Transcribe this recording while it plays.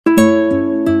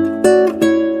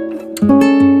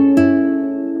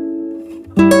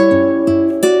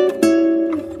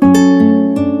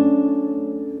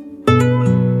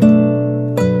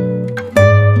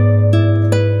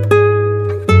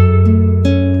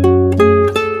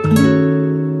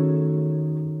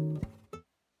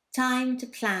to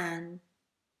plan,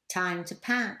 time to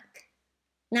pack.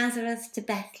 Nazareth to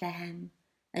Bethlehem,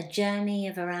 a journey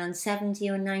of around 70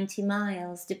 or 90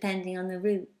 miles depending on the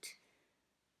route,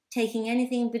 taking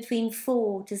anything between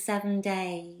 4 to 7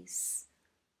 days.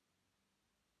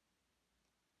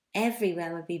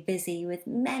 Everywhere would be busy with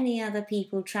many other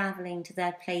people travelling to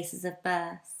their places of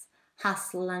birth,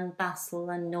 hustle and bustle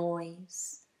and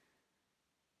noise.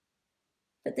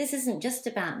 But this isn't just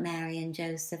about Mary and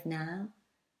Joseph now.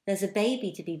 There's a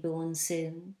baby to be born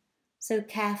soon, so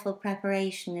careful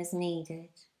preparation is needed.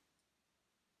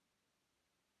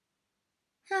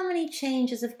 How many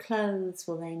changes of clothes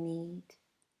will they need?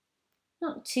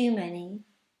 Not too many,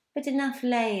 but enough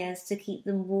layers to keep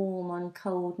them warm on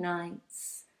cold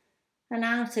nights. An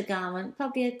outer garment,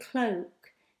 probably a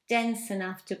cloak, dense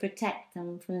enough to protect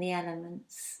them from the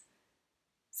elements.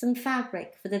 Some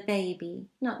fabric for the baby,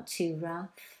 not too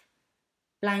rough.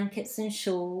 Blankets and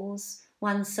shawls,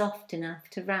 one soft enough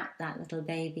to wrap that little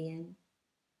baby in.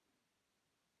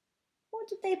 What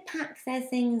did they pack their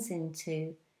things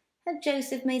into? Had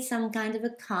Joseph made some kind of a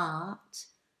cart?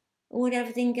 Or would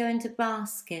everything go into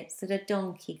baskets that a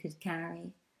donkey could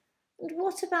carry? And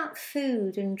what about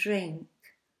food and drink?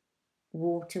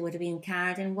 Water would have been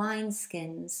carried in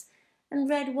wineskins, and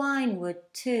red wine would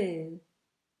too.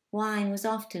 Wine was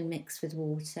often mixed with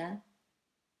water.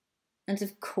 And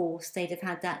of course they'd have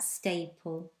had that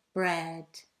staple, bread.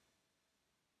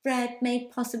 Bread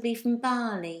made possibly from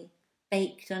barley,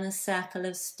 baked on a circle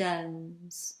of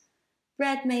stones.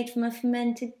 Bread made from a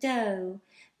fermented dough,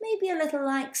 maybe a little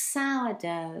like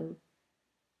sourdough.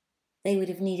 They would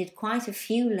have needed quite a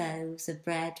few loaves of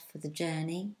bread for the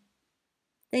journey.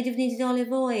 They'd have needed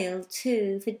olive oil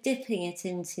too for dipping it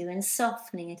into and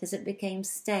softening it as it became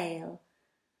stale.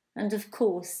 And of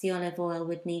course the olive oil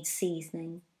would need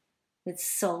seasoning with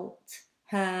salt,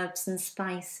 herbs and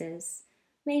spices,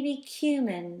 maybe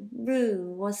cumin,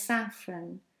 rue or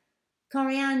saffron,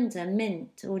 coriander,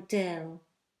 mint or dill.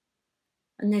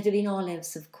 And there'd have been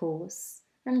olives, of course,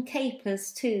 and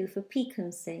capers too for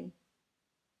piquancy.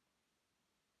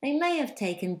 They may have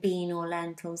taken bean or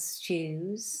lentil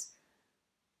stews.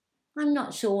 I'm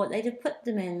not sure what they'd have put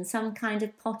them in, some kind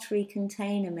of pottery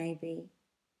container maybe.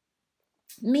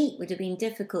 Meat would have been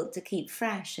difficult to keep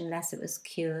fresh unless it was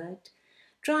cured.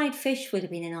 Dried fish would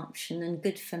have been an option and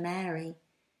good for Mary.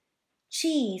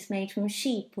 Cheese made from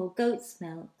sheep or goat's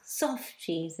milk, soft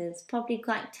cheeses, probably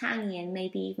quite tangy and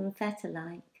maybe even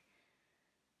feta-like.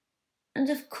 And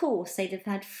of course they'd have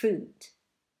had fruit,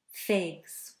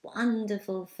 figs,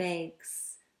 wonderful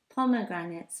figs,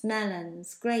 pomegranates,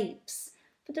 melons, grapes,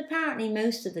 but apparently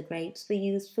most of the grapes were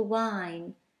used for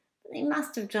wine, but they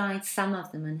must have dried some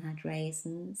of them and had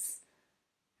raisins.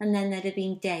 And then there'd have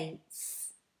been dates.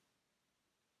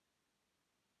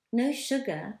 No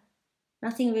sugar,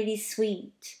 nothing really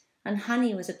sweet, and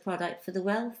honey was a product for the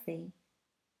wealthy.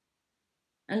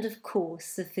 And of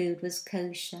course the food was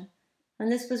kosher,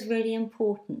 and this was really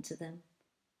important to them.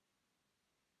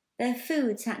 Their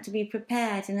foods had to be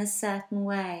prepared in a certain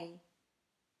way.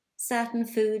 Certain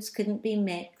foods couldn't be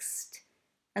mixed,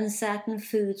 and certain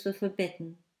foods were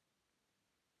forbidden.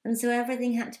 And so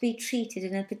everything had to be treated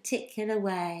in a particular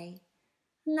way,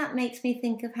 and that makes me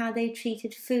think of how they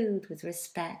treated food with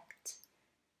respect.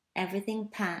 Everything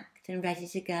packed and ready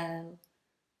to go.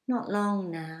 Not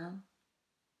long now.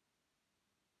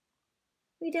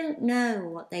 We don't know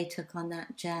what they took on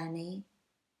that journey,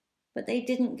 but they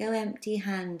didn't go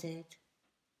empty-handed.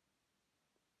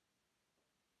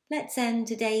 Let's end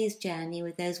today's journey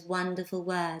with those wonderful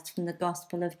words from the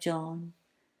Gospel of John.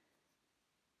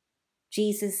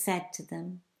 Jesus said to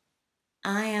them,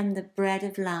 "I am the bread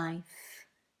of life.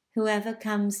 Whoever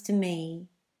comes to me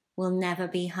will never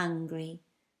be hungry,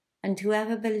 and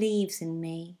whoever believes in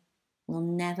me will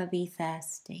never be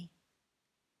thirsty."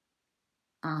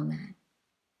 Amen.